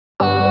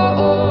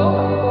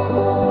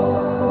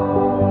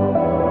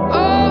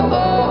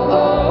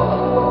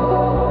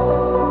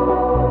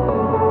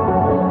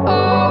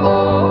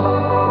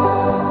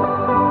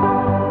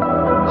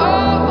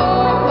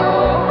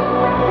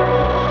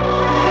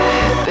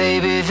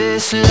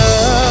this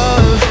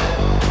love,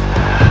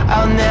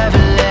 I'll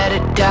never let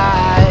it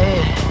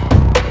die.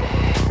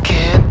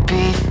 Can't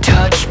be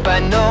touched by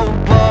no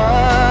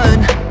one.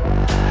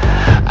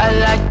 I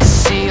like to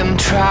see them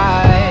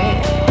try.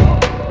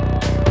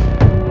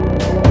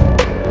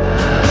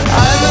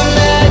 I'm a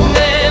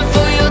madman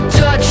for your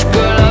touch,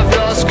 girl, I've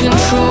lost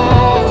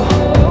control.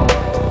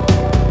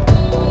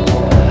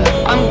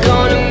 I'm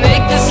gonna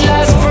make this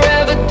last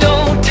forever,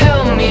 don't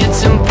tell me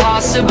it's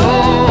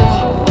impossible.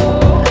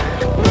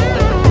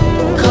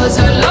 Cause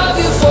I love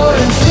you for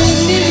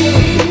infinity.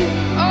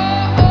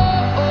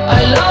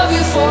 I love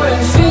you for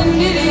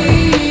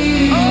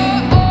infinity.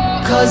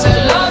 Cause I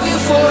love you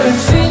for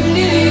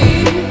infinity.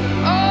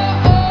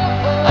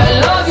 I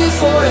love you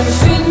for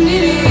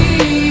infinity.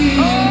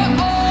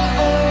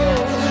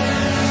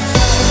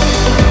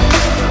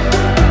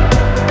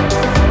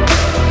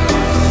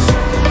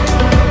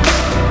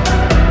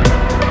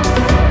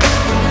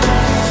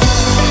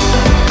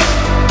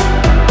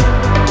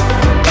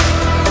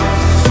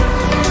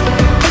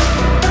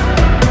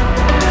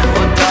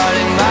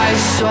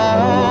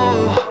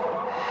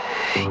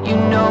 You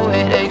know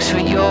it aches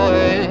for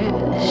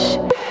yours,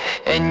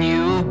 and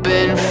you've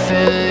been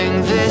filling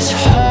this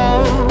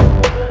hole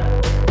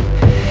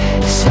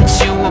since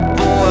you were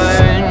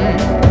born.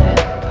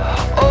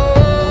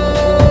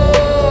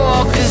 Oh,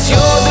 'cause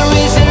you're the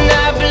reason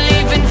I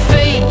believe in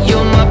fate.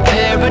 You're my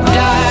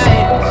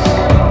paradise,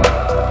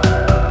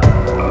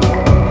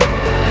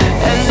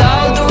 and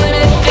I'll do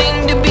anything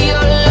to be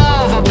your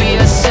love. I'll be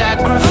a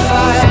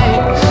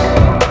sacrifice.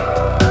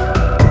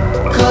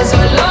 'Cause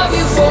I love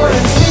you for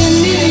infinity.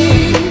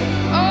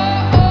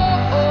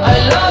 I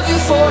love you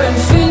for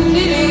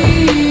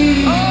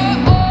infinity.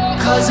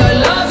 'Cause I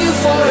love you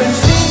for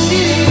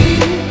infinity.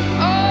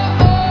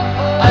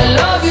 I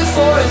love you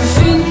for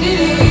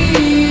infinity.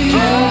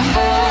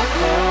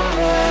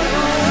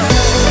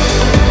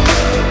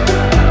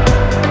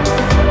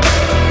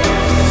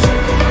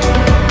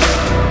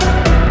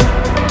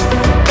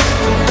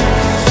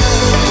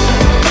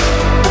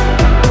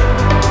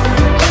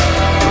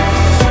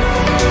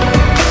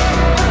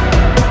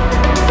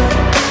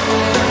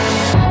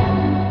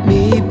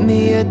 Meet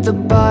me at the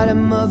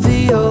bottom of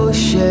the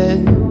ocean,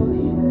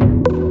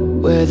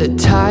 where the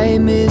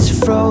time is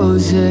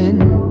frozen,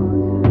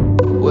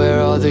 where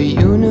all the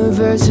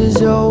universe is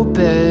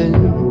open.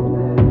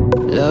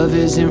 Love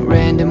isn't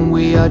random,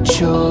 we are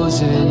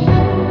chosen.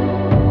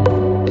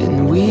 And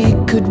we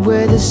could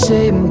wear the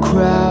same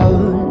crown.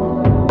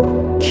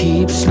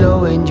 Keep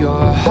slowing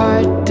your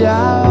heart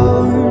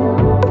down.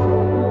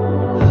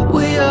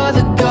 We are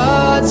the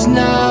gods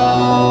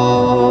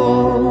now.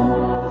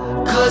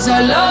 'Cause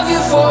I love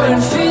you for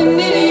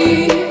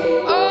infinity.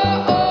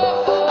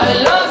 I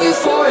love you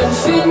for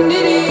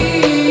infinity.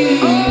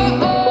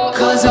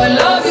 'Cause I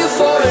love you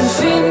for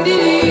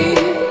infinity.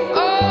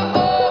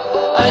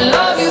 I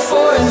love you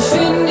for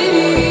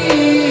infinity.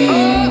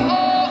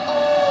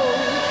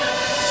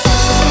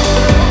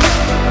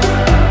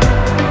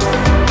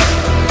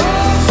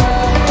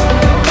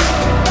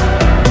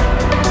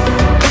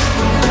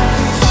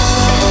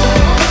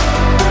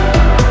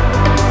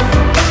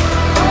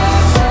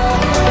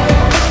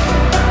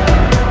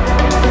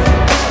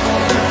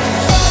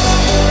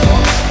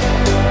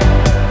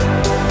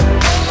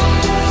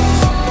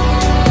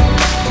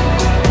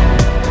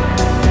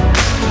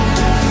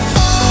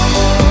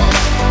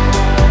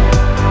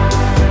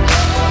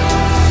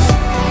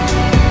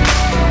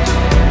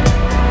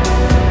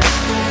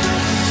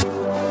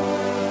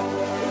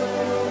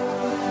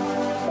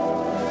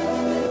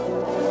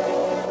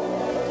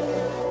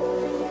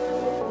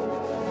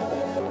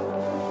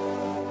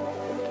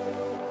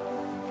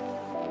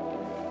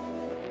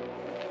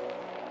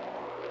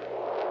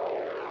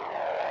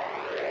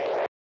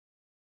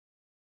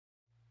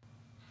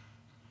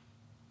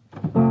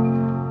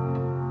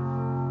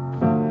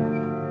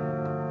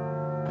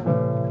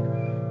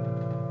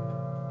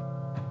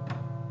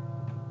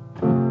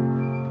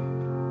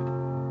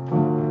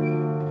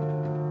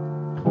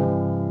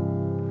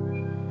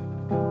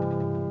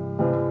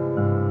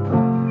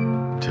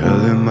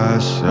 Telling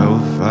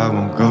myself I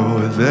won't go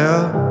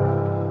there.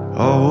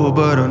 Oh,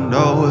 but I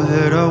know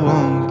that I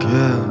won't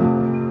care.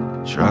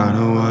 Trying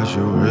to wash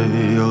away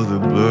all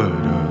the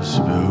blood I've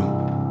spilled.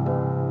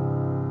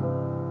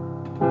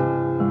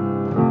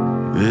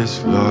 This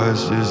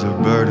loss is a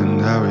burden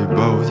that we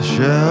both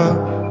share.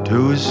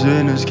 Two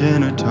sinners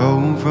can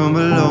atone from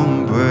a lone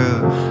prayer.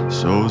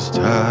 Souls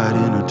tied,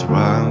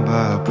 intertwined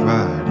by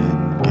pride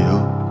and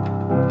guilt.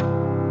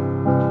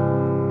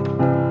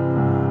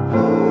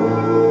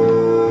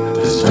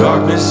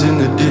 Darkness in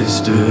the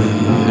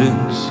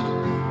distance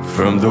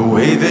from the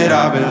way that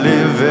I've been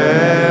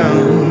living,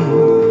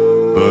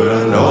 but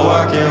I know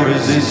I can't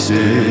resist it.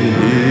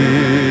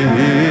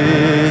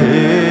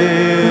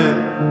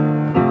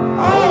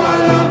 Oh, I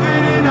love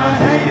it and I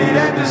hate it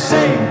at the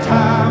same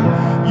time.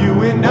 You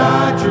and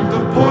I drink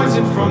the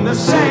poison from the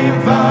same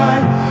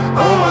vine.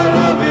 Oh, I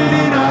love it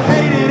and I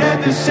hate it at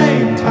the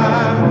same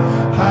time.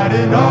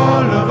 Hiding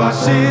all of our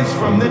sins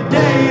from the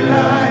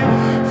daylight,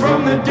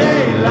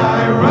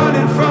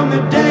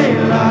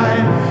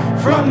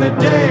 from the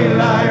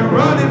daylight,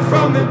 running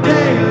from the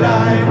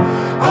daylight.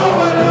 Oh,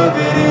 I love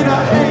it and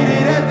I hate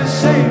it at the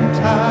same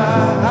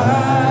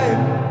time.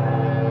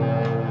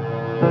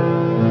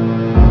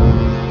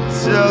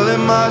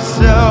 Telling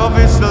myself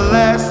it's the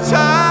last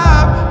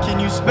time. Can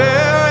you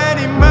spare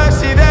any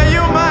mercy that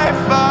you might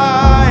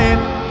find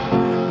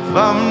if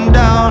I'm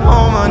down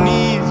on my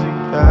knees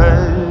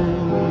again?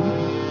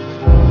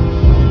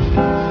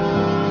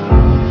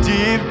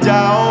 Deep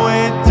down,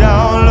 way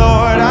down,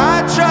 Lord,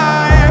 I try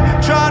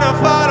to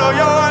follow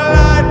your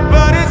light,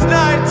 but it's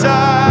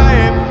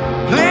nighttime.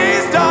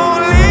 Please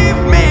don't leave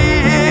me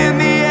in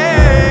the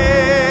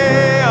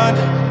end.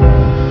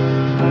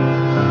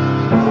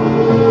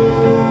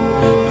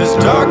 There's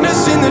darkness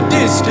in the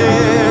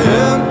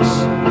distance.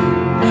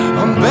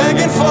 I'm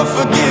begging for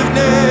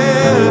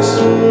forgiveness,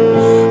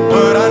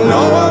 but I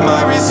know I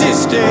might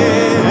resist it.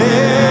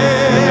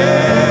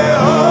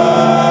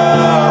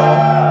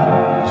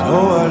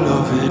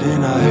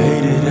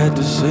 At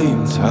the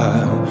same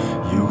time,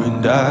 you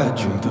and I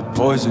drink the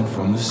poison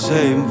from the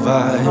same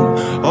vine.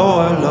 Oh,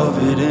 I love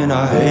it and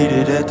I hate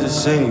it at the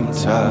same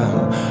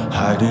time.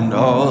 Hiding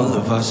all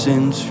of our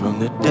sins from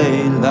the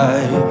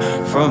daylight,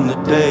 running from the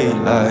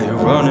daylight,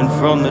 running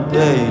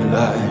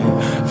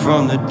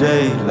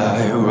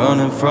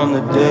from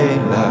the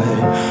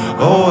daylight.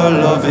 Oh, I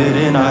love it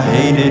and I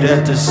hate it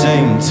at the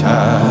same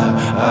time.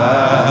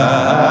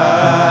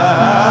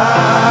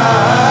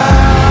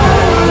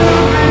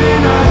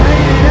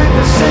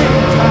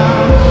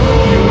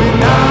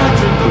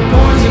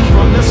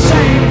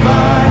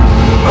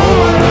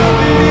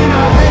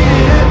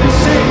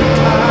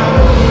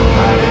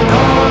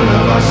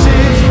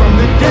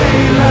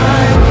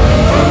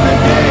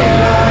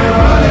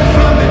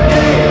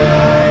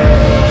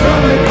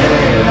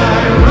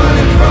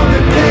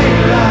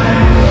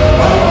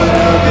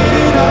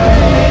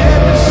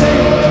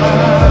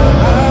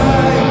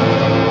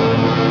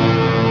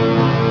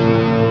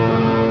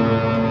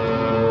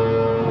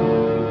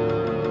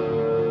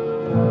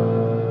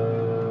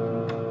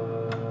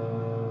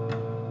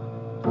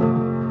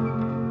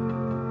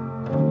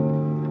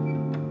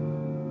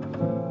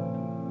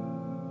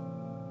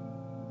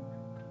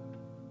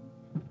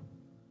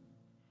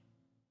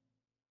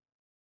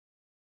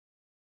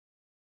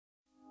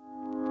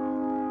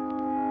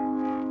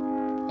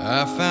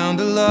 I found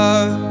a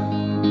love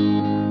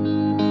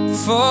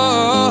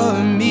for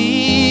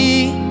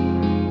me.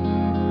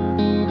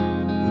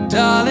 Well,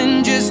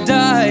 darling, just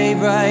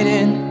dive right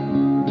in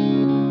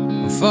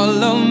and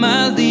follow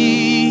my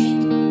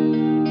lead.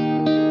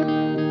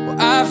 Well,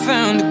 I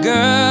found a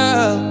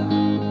girl,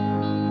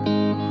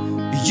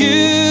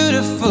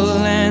 beautiful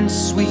and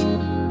sweet.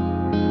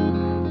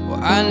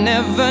 Well, I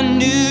never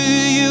knew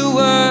you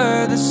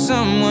were the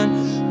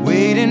someone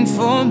waiting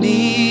for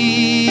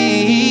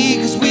me.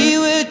 'Cause we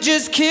were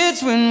just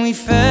kids when we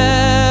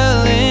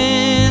fell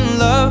in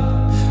love,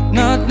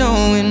 not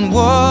knowing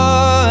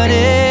what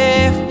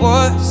it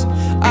was.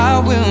 I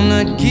will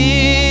not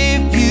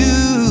give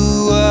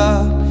you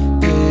up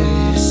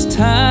this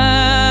time.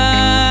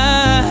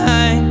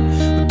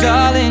 Oh,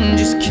 darling,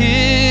 just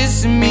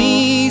kiss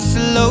me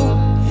slow.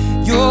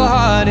 Your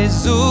heart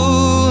is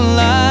all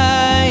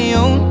I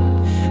own,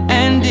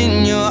 and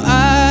in your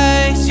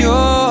eyes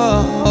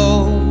you're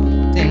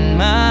holding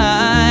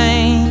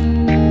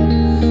mine.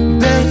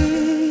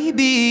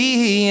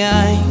 Baby,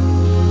 I'm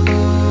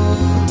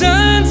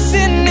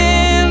dancing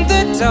in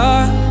the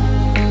dark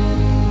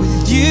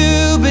with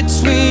you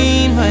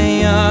between my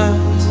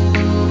arms,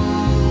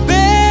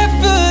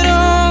 barefoot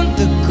on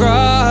the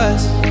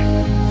grass.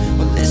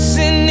 We're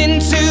listening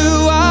to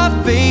our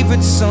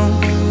favorite song.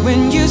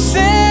 When you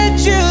said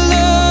you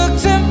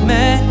looked a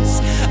mess,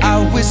 I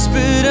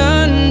whispered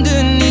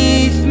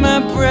underneath my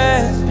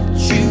breath, but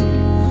you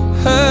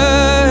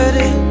heard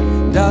it.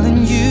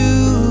 Darling, you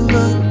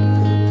look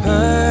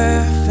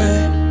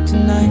perfect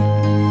tonight.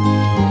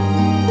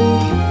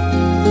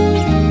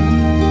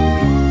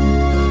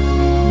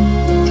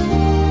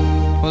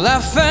 Well, I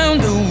found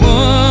a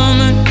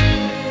woman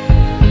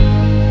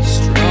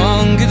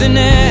stronger than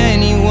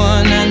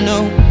anyone I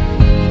know.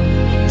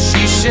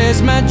 She shares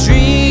my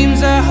dreams.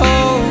 I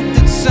hope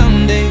that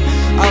someday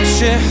I'll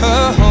share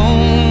her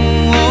home.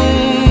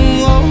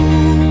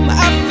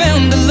 I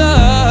found a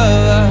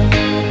love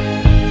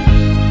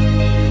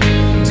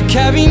to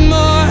carry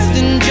more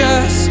than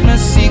just my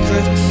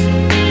secrets,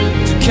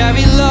 to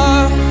carry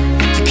love,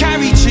 to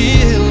carry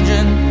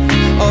children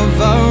of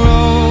our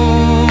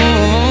own.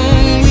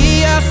 We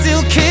are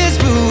still kids,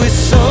 but we're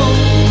so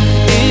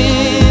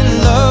in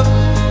love,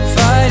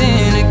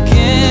 fighting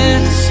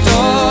against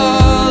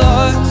all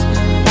odds.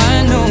 I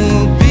know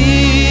we'll be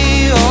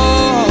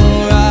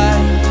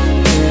alright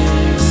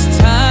this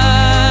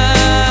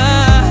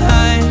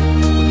time.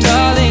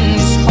 Darling,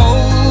 just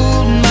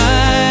hold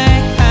my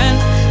hand,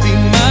 be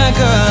my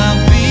girl.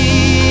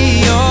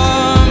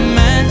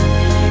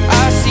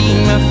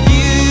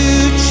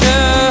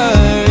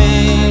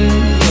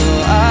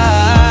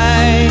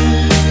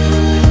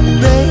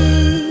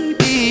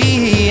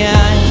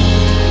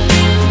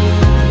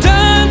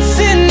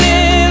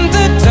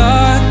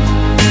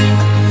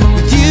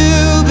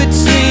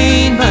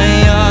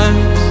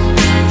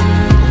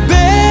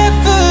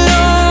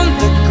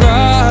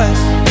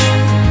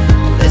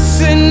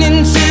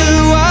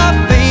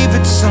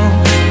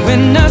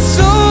 when I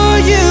saw